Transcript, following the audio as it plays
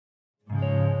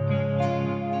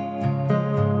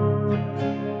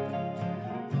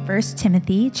1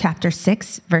 Timothy chapter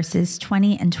 6, verses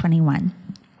 20 and 21.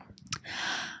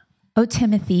 O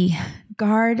Timothy,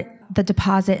 guard the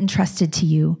deposit entrusted to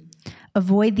you.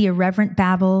 Avoid the irreverent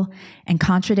babble and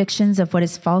contradictions of what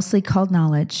is falsely called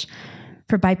knowledge,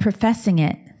 for by professing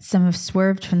it, some have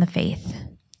swerved from the faith.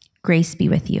 Grace be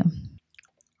with you.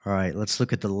 All right, let's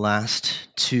look at the last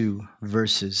two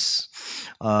verses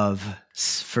of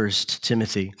 1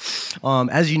 Timothy.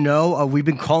 As you know, we've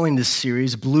been calling this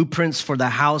series Blueprints for the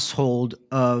Household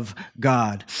of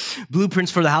God.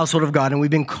 Blueprints for the Household of God. And we've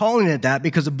been calling it that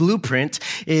because a blueprint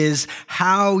is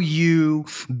how you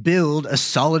build a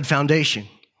solid foundation.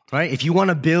 Right? If you want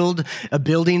to build a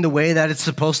building the way that it's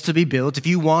supposed to be built, if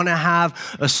you want to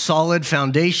have a solid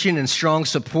foundation and strong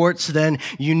supports, then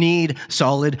you need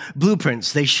solid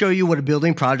blueprints. They show you what a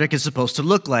building project is supposed to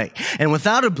look like. And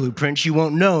without a blueprint, you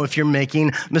won't know if you're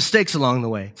making mistakes along the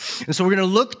way. And so we're going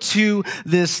to look to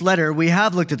this letter. We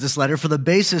have looked at this letter for the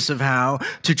basis of how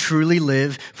to truly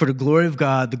live for the glory of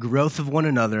God, the growth of one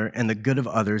another, and the good of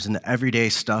others in the everyday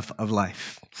stuff of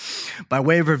life. By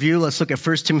way of review, let's look at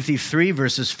 1 Timothy 3,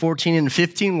 verses 14 and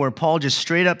 15, where Paul just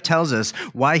straight up tells us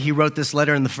why he wrote this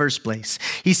letter in the first place.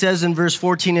 He says in verse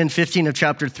 14 and 15 of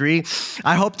chapter 3,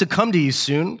 I hope to come to you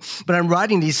soon, but I'm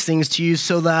writing these things to you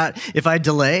so that if I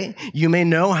delay, you may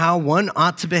know how one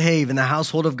ought to behave in the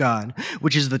household of God,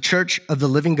 which is the church of the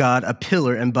living God, a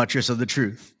pillar and buttress of the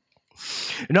truth.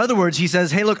 In other words, he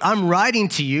says, hey, look, I'm writing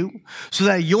to you so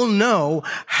that you'll know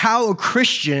how a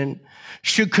Christian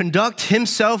should conduct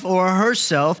himself or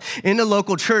herself in the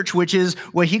local church, which is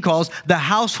what he calls the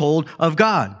household of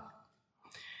God.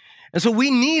 And so we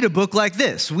need a book like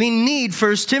this. We need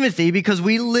 1 Timothy because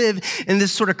we live in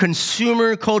this sort of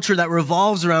consumer culture that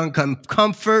revolves around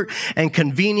comfort and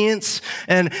convenience.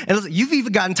 And you've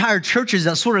even got entire churches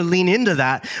that sort of lean into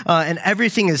that. And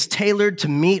everything is tailored to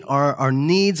meet our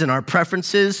needs and our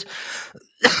preferences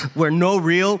where no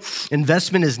real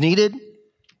investment is needed.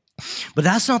 But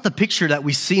that's not the picture that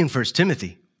we see in 1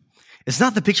 Timothy. It's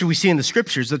not the picture we see in the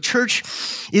scriptures. The church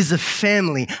is a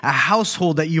family, a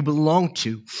household that you belong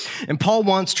to. And Paul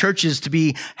wants churches to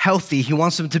be healthy. He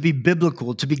wants them to be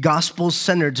biblical, to be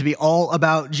gospel-centered, to be all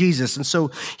about Jesus. And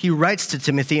so he writes to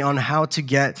Timothy on how to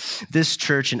get this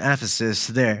church in Ephesus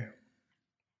there.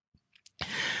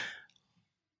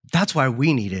 That's why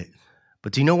we need it.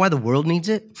 But do you know why the world needs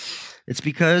it? It's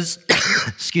because,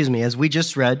 as we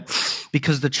just read,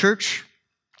 because the church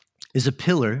is a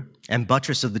pillar and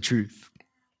buttress of the truth.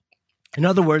 In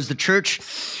other words, the church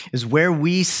is where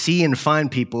we see and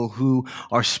find people who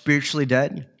are spiritually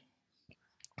dead,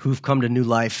 who've come to new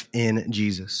life in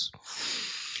Jesus.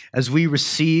 As we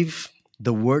receive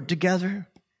the word together,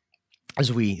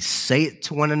 as we say it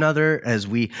to one another, as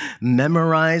we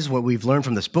memorize what we've learned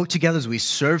from this book together, as we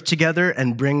serve together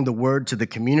and bring the word to the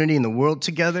community and the world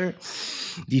together,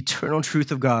 the eternal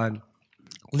truth of God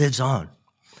lives on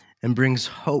and brings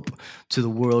hope to the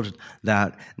world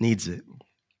that needs it.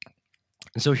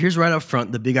 And so here's right up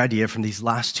front the big idea from these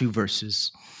last two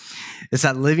verses. It's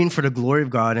that living for the glory of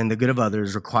God and the good of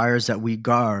others requires that we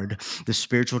guard the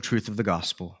spiritual truth of the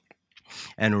gospel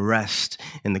and rest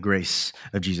in the grace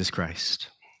of Jesus Christ.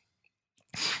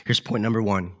 Here's point number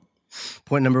one.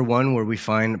 Point number one, where we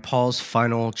find Paul's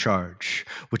final charge,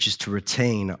 which is to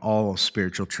retain all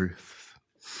spiritual truth.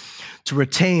 To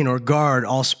retain or guard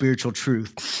all spiritual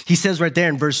truth. He says right there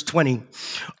in verse 20,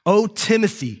 O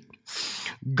Timothy,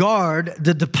 guard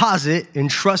the deposit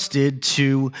entrusted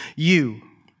to you.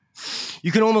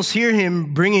 You can almost hear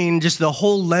him bringing just the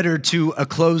whole letter to a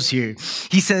close here.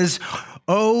 He says,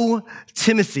 O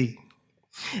Timothy.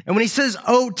 And when he says,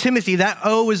 O Timothy, that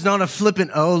O is not a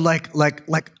flippant O like,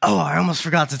 oh, I almost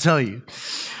forgot to tell you.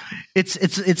 It's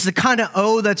the kind of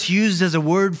O that's used as a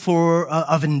word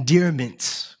of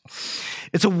endearment.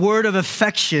 It's a word of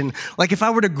affection. Like if I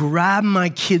were to grab my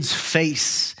kid's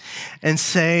face and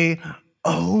say,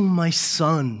 oh, my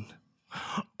son,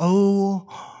 oh,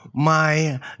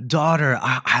 my daughter,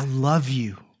 I love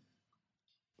you.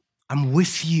 I'm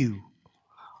with you.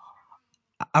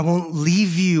 I won't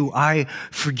leave you. I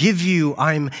forgive you.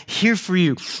 I'm here for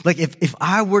you. Like if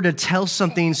I were to tell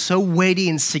something so weighty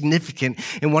and significant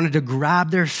and wanted to grab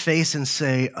their face and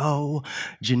say, oh,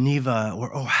 Geneva,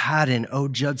 or oh, Haddon, oh,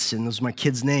 Judson, those are my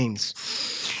kids' names.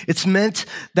 It's meant,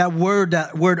 that word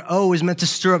oh is meant to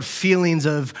stir up feelings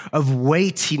of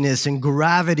weightiness and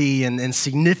gravity and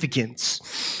significance.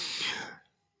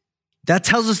 That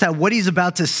tells us that what he's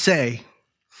about to say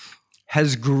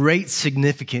has great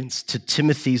significance to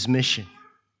Timothy's mission.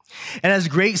 And has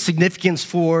great significance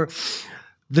for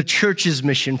the church's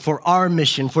mission, for our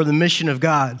mission, for the mission of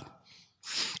God.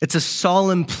 It's a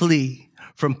solemn plea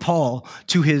from Paul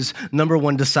to his number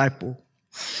one disciple.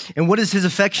 And what is his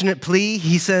affectionate plea?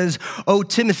 He says, "O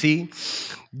Timothy,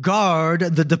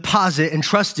 guard the deposit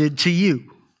entrusted to you."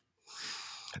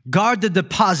 Guard the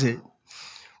deposit.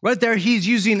 Right there, he's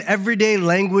using everyday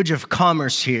language of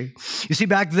commerce here. You see,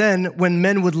 back then, when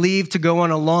men would leave to go on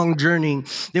a long journey,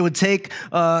 they would take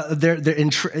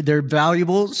their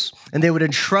valuables and they would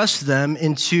entrust them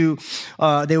into,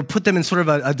 they would put them in sort of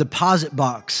a deposit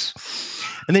box.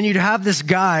 And then you'd have this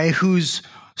guy whose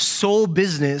sole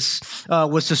business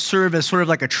was to serve as sort of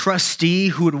like a trustee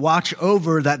who would watch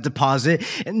over that deposit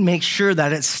and make sure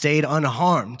that it stayed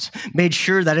unharmed, made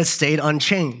sure that it stayed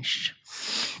unchanged.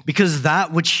 Because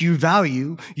that which you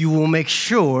value, you will make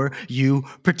sure you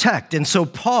protect. And so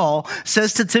Paul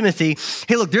says to Timothy,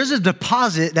 hey, look, there's a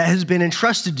deposit that has been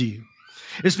entrusted to you.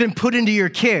 It's been put into your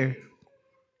care.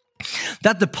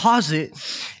 That deposit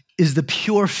is the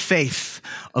pure faith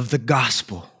of the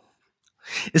gospel.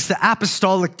 It's the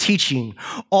apostolic teaching,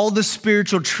 all the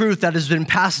spiritual truth that has been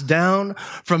passed down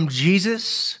from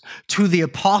Jesus to the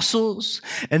apostles,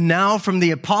 and now from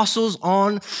the apostles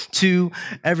on to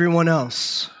everyone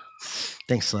else.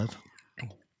 Thanks, Lev.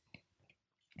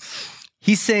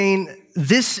 He's saying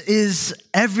this is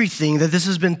everything that this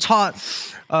has been taught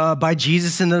by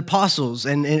Jesus and the apostles,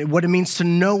 and what it means to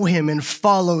know him and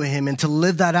follow him and to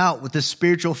live that out with the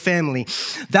spiritual family.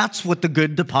 That's what the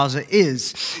good deposit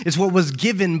is. It's what was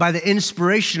given by the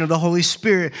inspiration of the Holy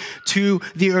Spirit to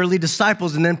the early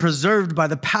disciples and then preserved by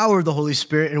the power of the Holy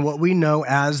Spirit in what we know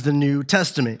as the New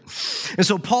Testament. And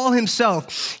so Paul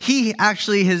himself, he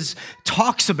actually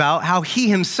talks about how he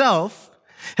himself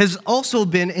has also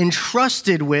been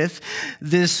entrusted with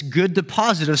this good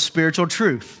deposit of spiritual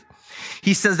truth.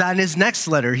 He says that in his next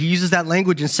letter. He uses that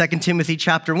language in 2 Timothy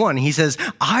chapter 1. He says,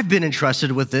 I've been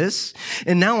entrusted with this,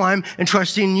 and now I'm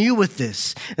entrusting you with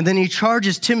this. And then he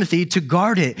charges Timothy to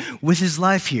guard it with his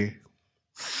life here.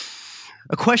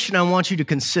 A question I want you to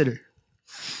consider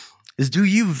is, do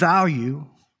you value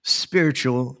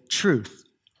spiritual truth?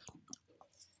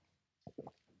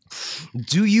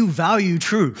 Do you value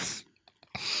truth?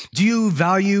 Do you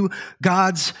value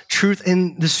God's truth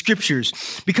in the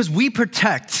scriptures? Because we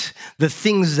protect the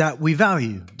things that we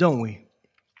value, don't we?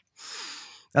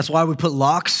 That's why we put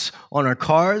locks on our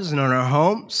cars and on our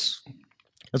homes.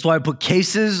 That's why I put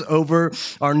cases over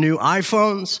our new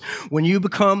iPhones. When you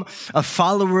become a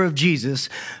follower of Jesus,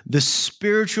 the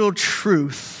spiritual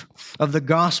truth of the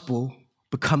gospel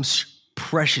becomes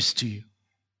precious to you.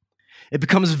 It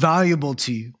becomes valuable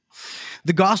to you.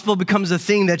 The gospel becomes the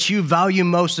thing that you value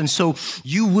most, and so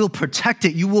you will protect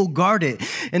it. You will guard it.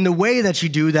 And the way that you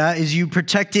do that is you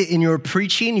protect it in your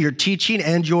preaching, your teaching,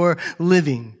 and your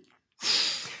living.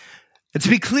 And to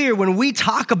be clear, when we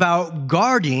talk about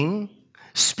guarding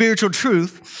spiritual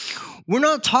truth, we're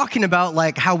not talking about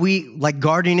like how we like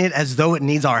guarding it as though it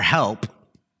needs our help.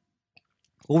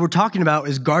 What we're talking about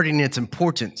is guarding its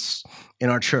importance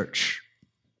in our church.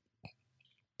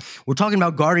 We're talking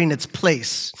about guarding its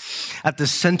place at the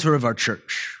center of our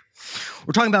church.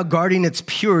 We're talking about guarding its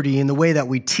purity in the way that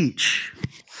we teach.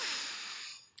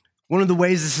 One of the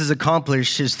ways this is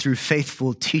accomplished is through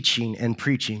faithful teaching and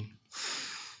preaching.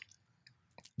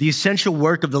 The essential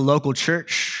work of the local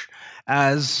church,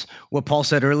 as what Paul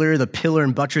said earlier, the pillar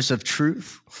and buttress of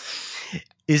truth,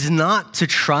 is not to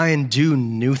try and do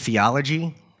new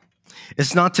theology.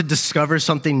 It's not to discover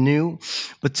something new,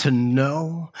 but to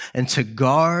know and to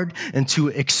guard and to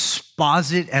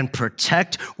exposit and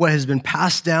protect what has been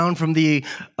passed down from the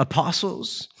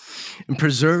apostles and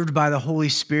preserved by the Holy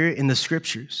Spirit in the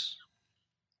scriptures.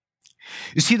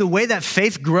 You see, the way that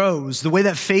faith grows, the way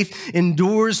that faith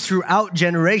endures throughout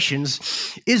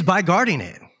generations is by guarding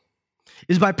it,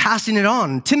 is by passing it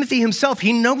on. Timothy himself,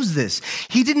 he knows this.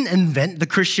 He didn't invent the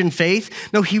Christian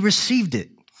faith. No, he received it.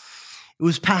 It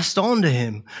was passed on to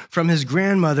him from his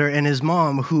grandmother and his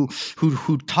mom who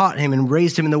taught him and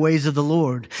raised him in the ways of the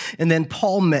Lord. And then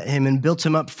Paul met him and built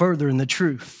him up further in the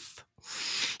truth.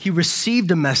 He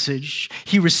received a message.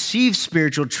 He received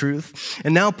spiritual truth.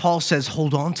 And now Paul says,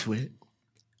 hold on to it.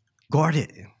 Guard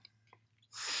it.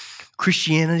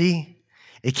 Christianity,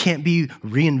 it can't be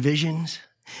re-envisioned.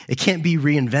 It can't be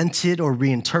reinvented or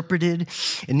reinterpreted.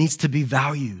 It needs to be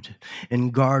valued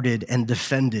and guarded and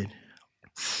defended.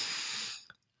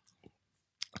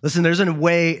 Listen, there's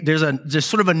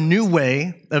sort of a new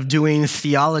way of doing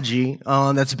theology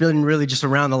that's been really just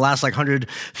around the last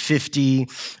 150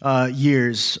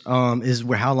 years is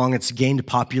how long it's gained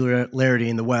popularity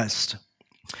in the West.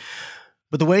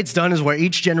 But the way it's done is where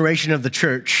each generation of the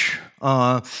church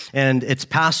and its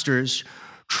pastors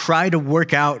try to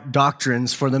work out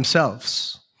doctrines for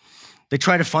themselves. They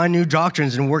try to find new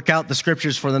doctrines and work out the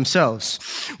scriptures for themselves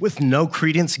with no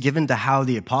credence given to how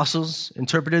the apostles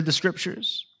interpreted the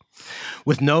scriptures,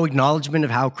 with no acknowledgement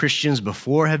of how Christians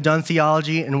before have done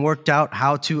theology and worked out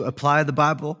how to apply the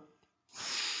Bible.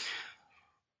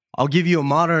 I'll give you a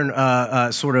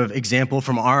modern sort of example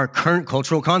from our current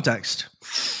cultural context.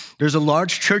 There's a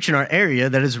large church in our area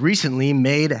that has recently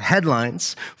made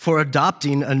headlines for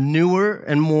adopting a newer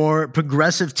and more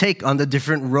progressive take on the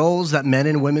different roles that men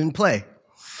and women play.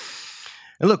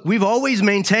 And look, we've always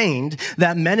maintained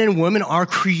that men and women are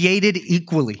created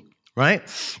equally, right?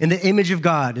 In the image of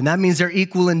God. And that means they're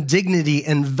equal in dignity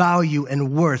and value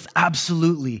and worth,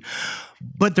 absolutely.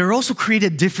 But they're also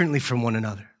created differently from one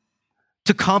another,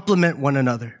 to complement one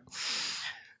another.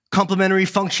 Complementary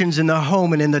functions in the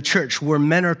home and in the church, where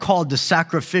men are called to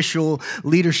sacrificial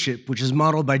leadership, which is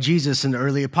modeled by Jesus and the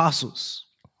early apostles.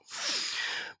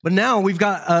 But now we've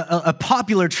got a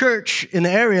popular church in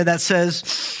the area that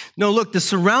says, no, look, the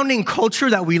surrounding culture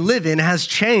that we live in has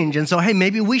changed. And so, hey,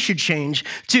 maybe we should change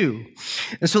too.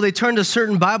 And so they turn to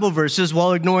certain Bible verses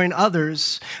while ignoring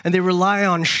others. And they rely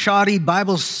on shoddy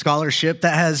Bible scholarship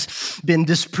that has been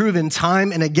disproven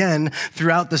time and again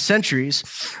throughout the centuries.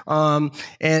 And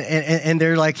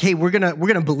they're like, hey, we're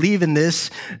gonna believe in this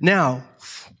now.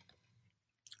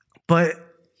 But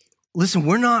listen,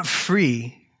 we're not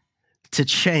free to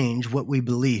change what we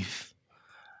believe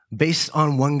based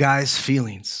on one guy's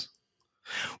feelings.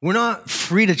 We're not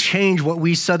free to change what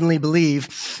we suddenly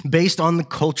believe based on the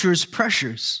culture's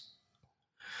pressures.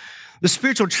 The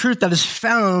spiritual truth that is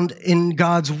found in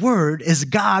God's word is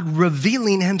God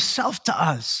revealing himself to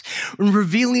us and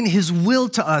revealing his will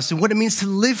to us and what it means to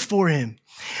live for him.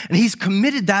 And he's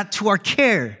committed that to our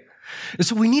care. And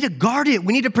so we need to guard it.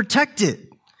 We need to protect it.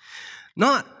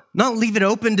 Not leave it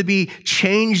open to be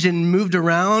changed and moved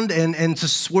around and to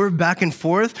swerve back and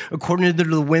forth according to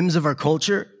the whims of our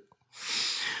culture.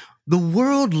 The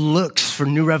world looks for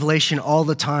new revelation all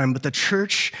the time, but the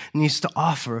church needs to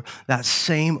offer that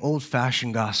same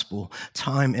old-fashioned gospel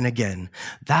time and again.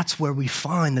 That's where we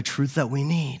find the truth that we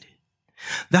need.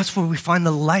 That's where we find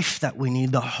the life that we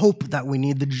need, the hope that we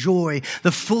need, the joy,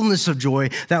 the fullness of joy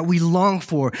that we long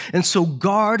for. And so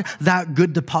guard that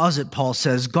good deposit, Paul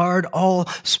says. Guard all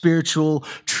spiritual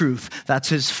truth. That's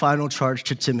his final charge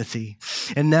to Timothy.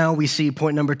 And now we see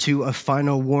point number 2, a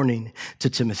final warning to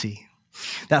Timothy.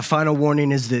 That final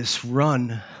warning is this: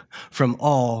 run from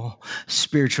all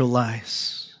spiritual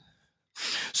lies.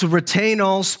 So retain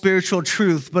all spiritual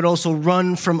truth, but also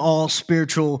run from all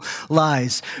spiritual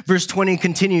lies. Verse 20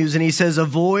 continues, and he says,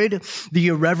 avoid the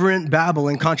irreverent babble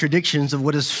and contradictions of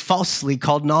what is falsely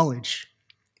called knowledge.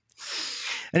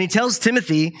 And he tells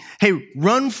Timothy, hey,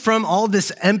 run from all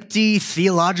this empty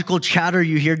theological chatter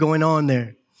you hear going on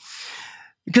there.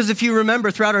 Because if you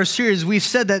remember throughout our series, we've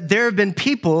said that there have been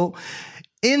people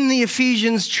in the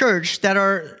Ephesians church that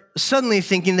are suddenly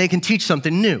thinking they can teach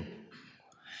something new.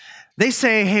 They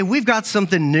say, hey, we've got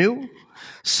something new,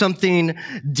 something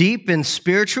deep and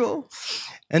spiritual,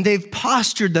 and they've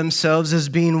postured themselves as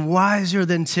being wiser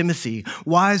than Timothy,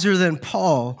 wiser than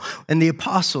Paul and the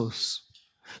apostles,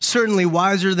 certainly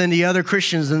wiser than the other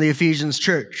Christians in the Ephesians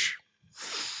church.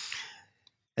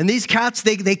 And these cats,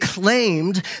 they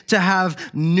claimed to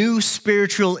have new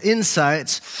spiritual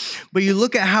insights, but you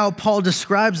look at how Paul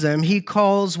describes them, he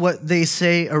calls what they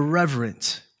say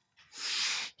irreverent.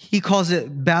 He calls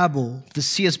it babble. The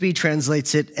CSB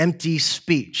translates it empty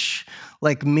speech,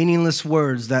 like meaningless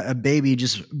words that a baby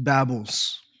just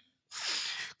babbles.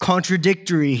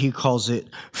 Contradictory, he calls it,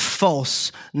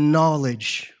 false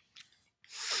knowledge.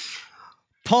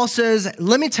 Paul says,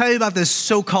 let me tell you about this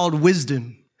so-called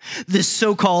wisdom, this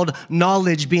so-called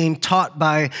knowledge being taught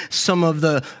by some of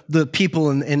the people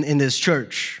in this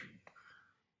church.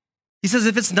 He says,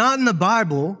 if it's not in the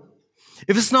Bible,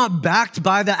 if it's not backed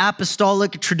by the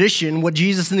apostolic tradition, what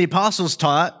Jesus and the apostles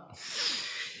taught,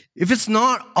 if it's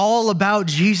not all about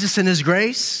Jesus and his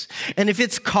grace, and if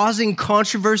it's causing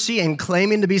controversy and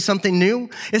claiming to be something new,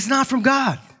 it's not from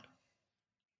God.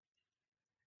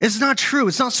 It's not true.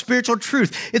 It's not spiritual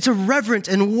truth. It's irreverent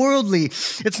and worldly.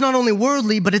 It's not only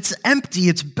worldly, but it's empty.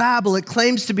 It's babble. It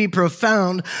claims to be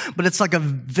profound, but it's like a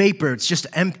vapor. It's just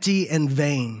empty and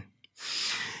vain.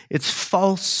 It's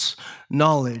false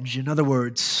knowledge. In other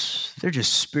words, they're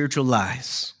just spiritual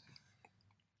lies.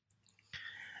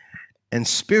 And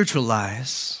spiritual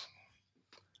lies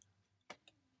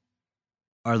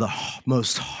are the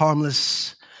most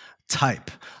harmless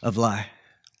type of lie.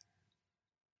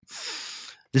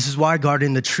 This is why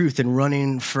guarding the truth and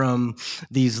running from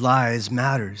these lies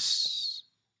matters.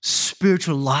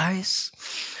 Spiritual lies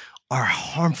are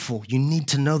harmful. You need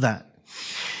to know that.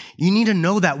 You need to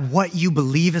know that what you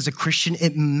believe as a Christian,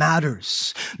 it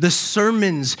matters. The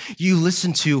sermons you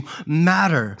listen to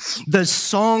matter. The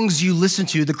songs you listen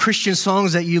to, the Christian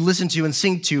songs that you listen to and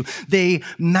sing to, they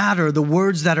matter. The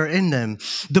words that are in them.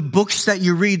 The books that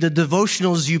you read, the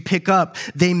devotionals you pick up,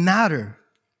 they matter.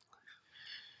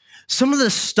 Some of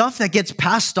the stuff that gets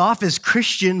passed off as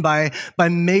Christian by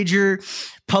major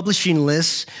publishing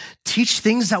lists teach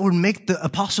things that would make the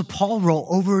Apostle Paul roll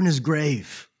over in his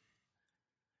grave.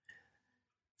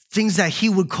 Things that he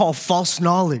would call false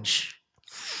knowledge.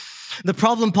 The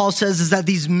problem, Paul says, is that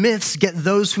these myths get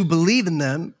those who believe in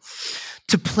them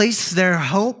to place their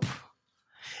hope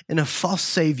in a false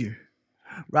Savior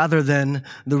rather than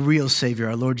the real Savior,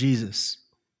 our Lord Jesus.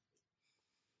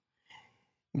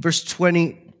 In verse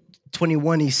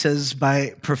 21, he says,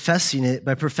 by professing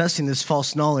this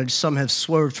false knowledge, some have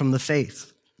swerved from the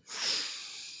faith.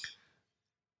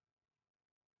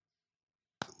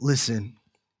 Listen,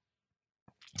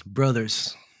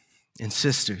 brothers and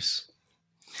sisters,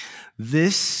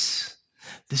 this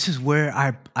is where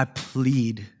I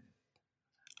plead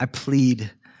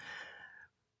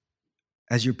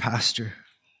as your pastor.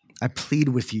 I plead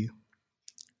with you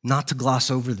not to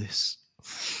gloss over this.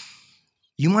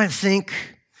 You might think,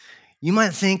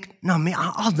 no, man,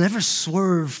 I'll never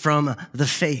swerve from the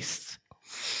faith.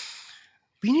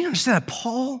 But you need to understand that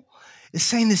Paul is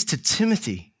saying this to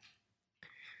Timothy.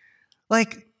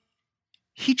 Like,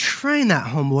 he trained that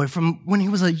homeboy from when he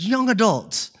was a young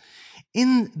adult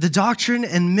in the doctrine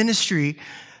and ministry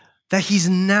that he's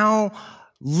now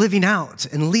living out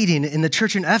and leading in the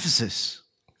church in Ephesus.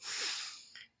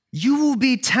 You will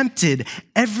be tempted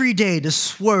every day to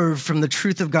swerve from the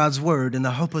truth of God's word and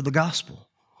the hope of the gospel.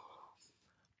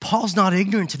 Paul's not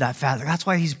ignorant to that fact. That's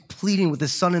why he's pleading with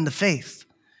his son in the faith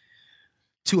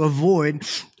to avoid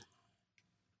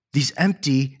these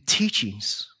empty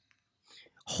teachings.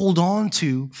 Hold on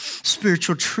to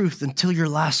spiritual truth until your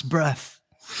last breath.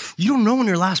 You don't know when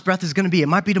your last breath is going to be. It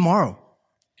might be tomorrow.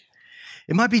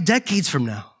 It might be decades from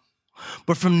now.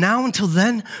 But from now until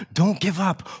then, don't give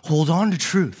up. Hold on to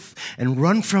truth and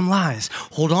run from lies.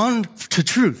 Hold on to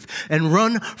truth and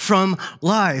run from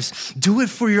lies. Do it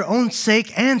for your own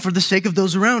sake and for the sake of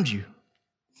those around you.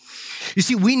 You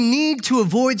see, we need to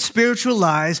avoid spiritual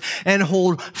lies and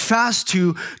hold fast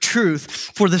to truth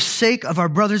for the sake of our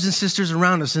brothers and sisters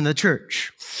around us in the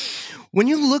church. When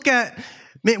you look at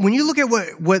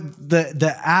what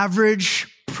the average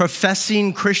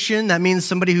professing Christian, that means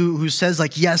somebody who says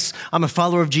like, yes, I'm a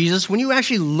follower of Jesus. When you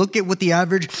actually look at what the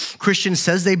average Christian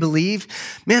says they believe,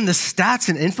 man, the stats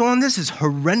and info on this is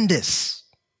horrendous.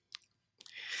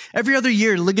 Every other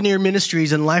year, Ligonier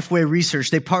Ministries and Lifeway Research,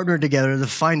 they partner together to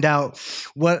find out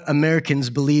what Americans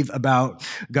believe about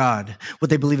God, what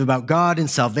they believe about God and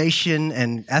salvation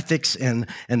and ethics and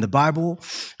the Bible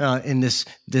in this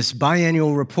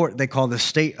biannual report they call the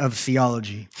State of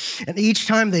Theology. And each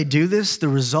time they do this, the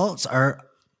results are,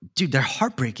 they're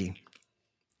heartbreaking.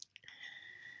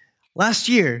 Last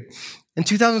year, in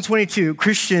 2022,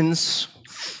 Christians,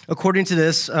 according to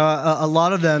this, a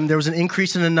lot of them, there was an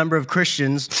increase in the number of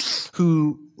Christians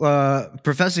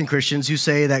professing Christians who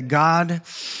say that God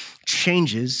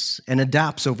changes and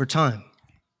adapts over time.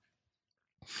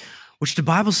 Which the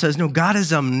Bible says, no, God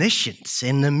is omniscient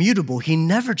and immutable. He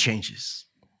never changes.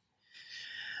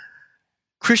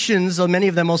 Christians, many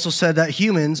of them also said that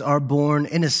humans are born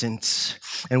innocent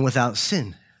and without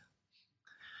sin.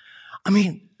 I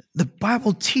mean, the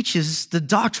Bible teaches the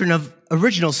doctrine of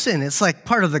original sin. It's like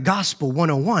part of the gospel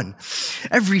 101.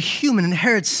 Every human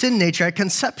inherits sin nature at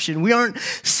conception. We aren't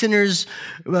sinners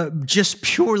just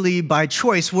purely by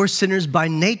choice. We're sinners by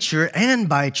nature and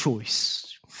by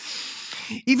choice.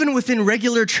 Even within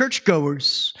regular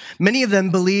churchgoers, many of them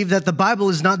believe that the Bible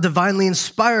is not divinely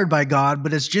inspired by God,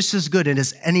 but is just as good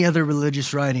as any other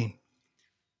religious writing.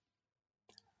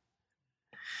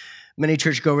 Many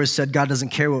churchgoers said God doesn't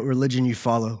care what religion you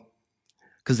follow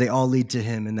because they all lead to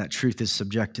him and that truth is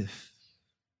subjective.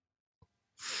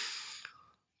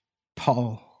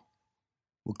 Paul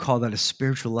would call that a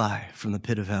spiritual lie from the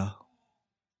pit of hell.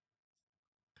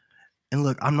 And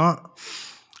look, I'm not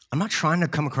trying to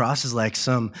come across as like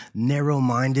some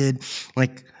narrow-minded,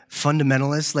 like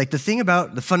fundamentalist. Like the thing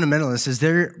about the fundamentalists is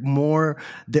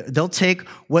they'll take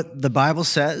what the Bible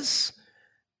says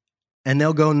and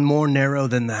they'll go more narrow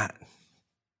than that.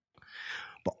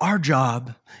 But our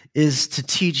job is to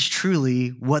teach truly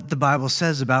what the Bible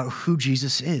says about who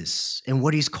Jesus is and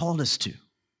what he's called us to.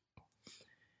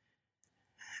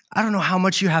 I don't know how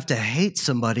much you have to hate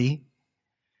somebody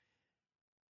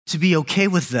to be okay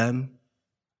with them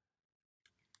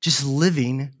just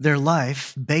living their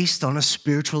life based on a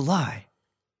spiritual lie.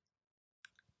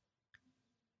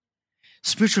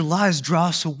 Spiritual lies draw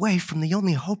us away from the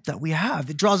only hope that we have.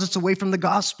 It draws us away from the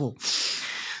gospel.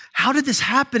 How did this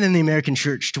happen in the American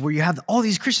church to where you have all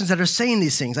these Christians that are saying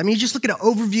these things? I mean, you just look at an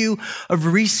overview of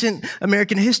recent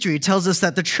American history. It tells us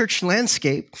that the church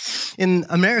landscape in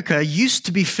America used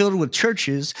to be filled with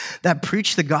churches that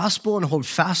preach the gospel and hold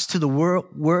fast to the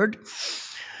word.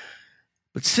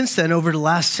 But since then, over the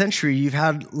last century, you've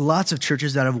had lots of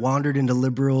churches that have wandered into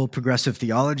liberal, progressive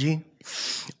theology.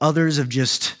 Others have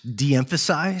just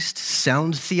de-emphasized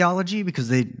sound theology because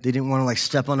they didn't want to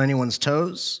step on anyone's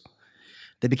toes.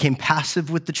 They became passive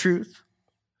with the truth.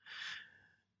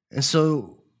 And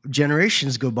so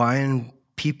generations go by and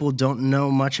people don't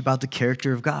know much about the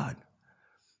character of God.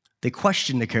 They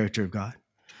question the character of God.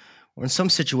 Or in some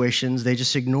situations, they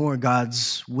just ignore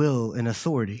God's will and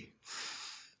authority.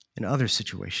 In other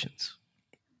situations,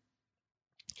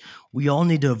 we all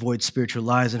need to avoid spiritual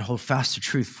lies and hold fast to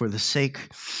truth for the sake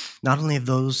not only of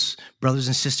those brothers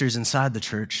and sisters inside the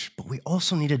church, but we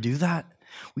also need to do that.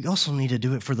 We also need to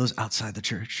do it for those outside the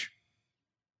church.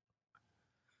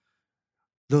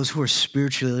 Those who are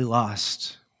spiritually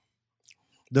lost,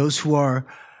 those who are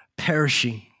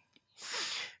perishing,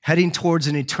 heading towards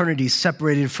an eternity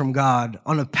separated from God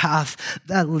on a path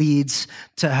that leads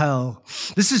to hell.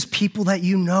 This is people that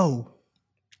you know,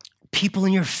 people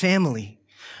in your family,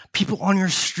 people on your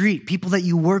street, people that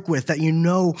you work with, that you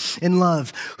know and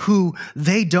love, who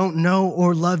they don't know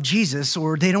or love Jesus,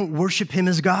 or they don't worship him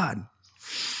as God.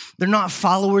 They're not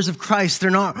followers of Christ.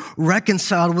 They're not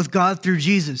reconciled with God through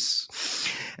Jesus.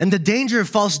 And the danger of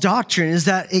false doctrine is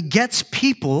that it gets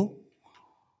people,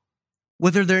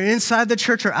 whether they're inside the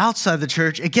church or outside the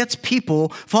church,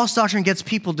 false doctrine gets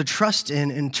people to trust in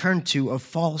and turn to a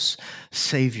false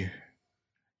savior.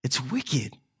 It's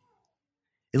wicked.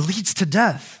 It leads to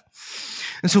death.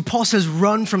 And so Paul says,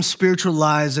 run from spiritual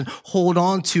lies and hold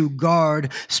on to,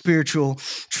 guard spiritual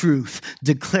truth.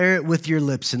 Declare it with your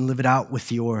lips and live it out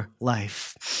with your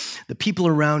life. The people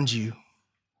around you,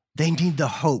 they need the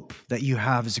hope that you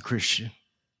have as a Christian.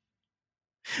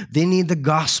 They need the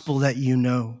gospel that you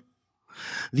know.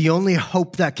 The only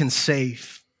hope that can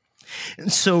save.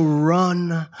 And so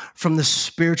run from the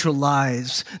spiritual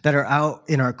lies that are out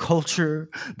in our culture,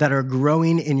 that are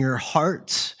growing in your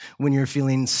heart when you're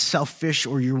feeling selfish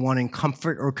or you're wanting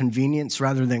comfort or convenience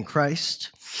rather than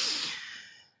Christ.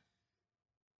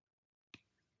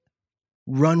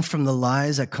 Run from the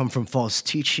lies that come from false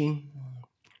teaching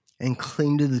and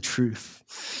cling to the truth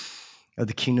of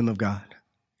the kingdom of God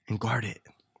and guard it.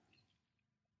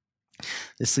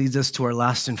 This leads us to our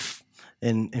last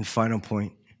and final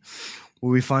point,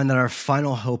 where we find that our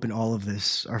final hope in all of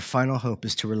this, our final hope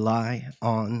is to rely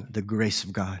on the grace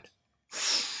of God.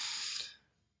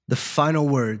 The final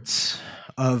words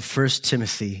of 1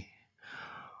 Timothy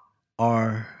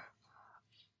are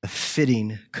a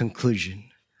fitting conclusion.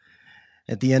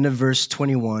 At the end of verse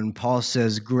 21, Paul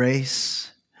says,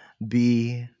 "Grace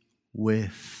be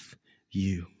with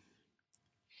you."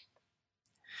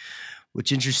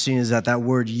 What's interesting is that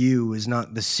word you is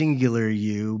not the singular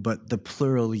you, but the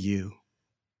plural you.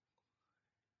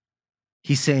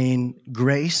 He's saying,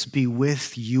 grace be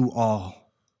with you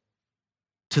all,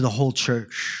 to the whole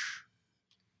church.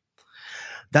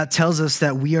 That tells us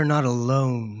that we are not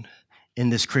alone in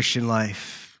this Christian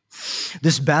life.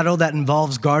 This battle that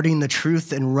involves guarding the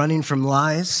truth and running from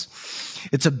lies,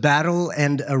 it's a battle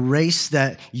and a race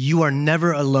that you are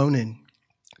never alone in.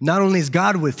 Not only is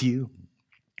God with you,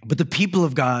 but the people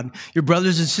of God, your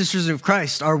brothers and sisters of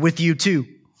Christ, are with you too.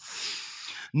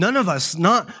 None of us,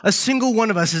 not a single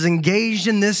one of us, is engaged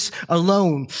in this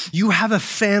alone. You have a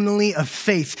family of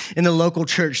faith in the local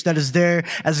church that is there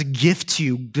as a gift to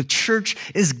you. The church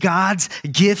is God's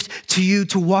gift to you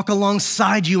to walk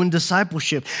alongside you in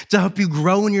discipleship, to help you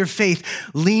grow in your faith.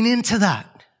 Lean into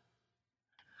that.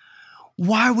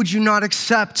 Why would you not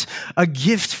accept a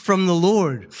gift from the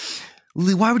Lord?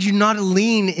 Why would you not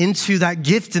lean into that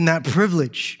gift and that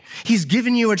privilege? He's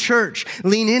given you a church.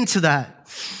 Lean into that.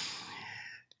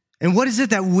 And what is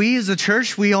it that we as a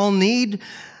church, we all need?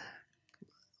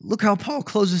 Look how Paul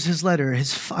closes his letter,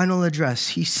 his final address.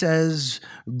 He says,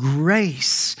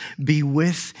 grace be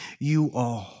with you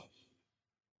all.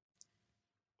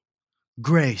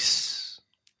 Grace.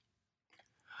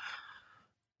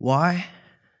 Why?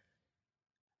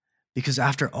 Because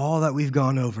after all that we've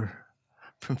gone over,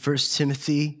 from 1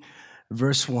 Timothy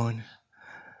verse 1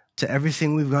 to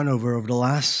everything we've gone over the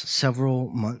last several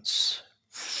months,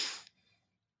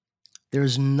 there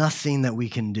is nothing that we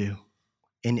can do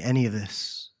in any of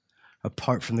this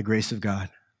apart from the grace of God.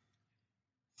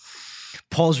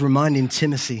 Paul's reminding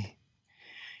Timothy.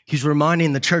 He's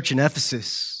reminding the church in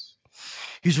Ephesus.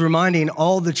 He's reminding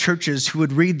all the churches who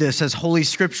would read this as Holy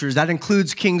Scriptures. That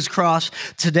includes King's Cross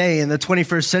today in the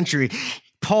 21st century.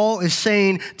 Paul is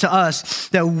saying to us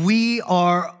that we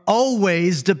are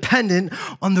always dependent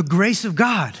on the grace of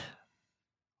God.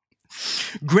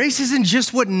 Grace isn't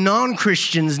just what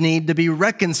non-Christians need to be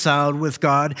reconciled with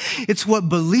God. It's what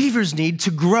believers need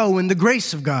to grow in the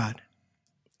grace of God.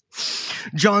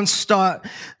 John Stott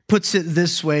puts it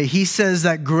this way. He says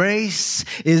that grace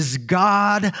is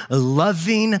God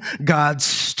loving, God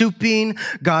stooping,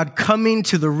 God coming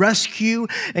to the rescue,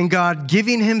 and God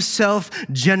giving himself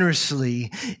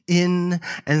generously in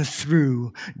and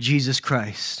through Jesus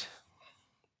Christ.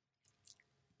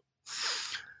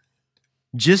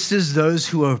 Just as those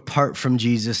who are apart from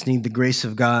Jesus need the grace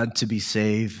of God to be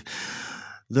saved,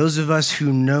 those of us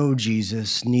who know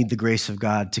Jesus need the grace of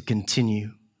God to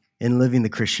continue in living the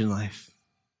Christian life.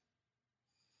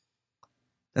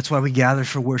 That's why we gather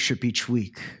for worship each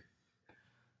week.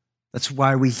 That's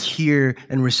why we hear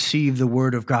and receive the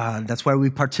word of God. That's why we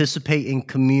participate in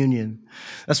communion.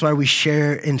 That's why we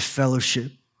share in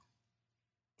fellowship.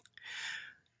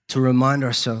 To remind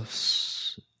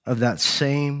ourselves of that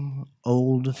same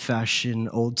old-fashioned,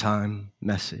 old-time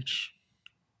message.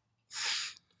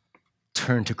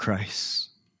 Turn to Christ,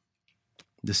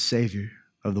 the Savior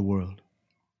of the world.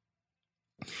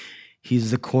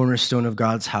 He's the cornerstone of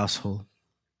God's household.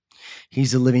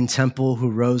 He's the living temple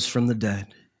who rose from the dead.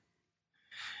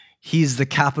 He's the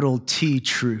capital T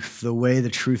truth, the way, the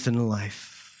truth, and the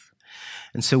life.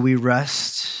 And so we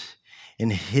rest in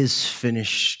his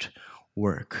finished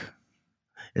work.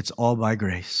 It's all by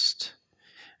grace.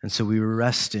 And so we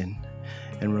rest in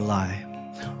and rely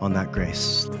on that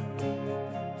grace.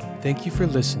 Thank you for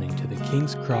listening to the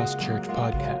King's Cross Church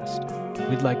podcast.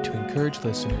 We'd like to encourage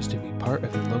listeners to be part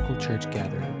of a local church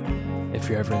gathering. If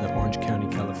you're ever in the Orange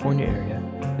County, California area,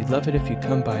 we'd love it if you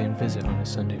come by and visit on a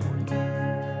Sunday morning.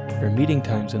 For meeting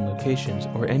times and locations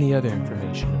or any other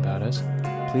information about us,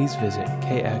 please visit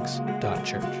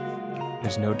kx.church.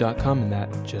 There's no .com in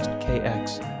that, just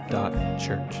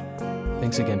kx.church.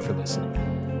 Thanks again for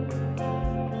listening.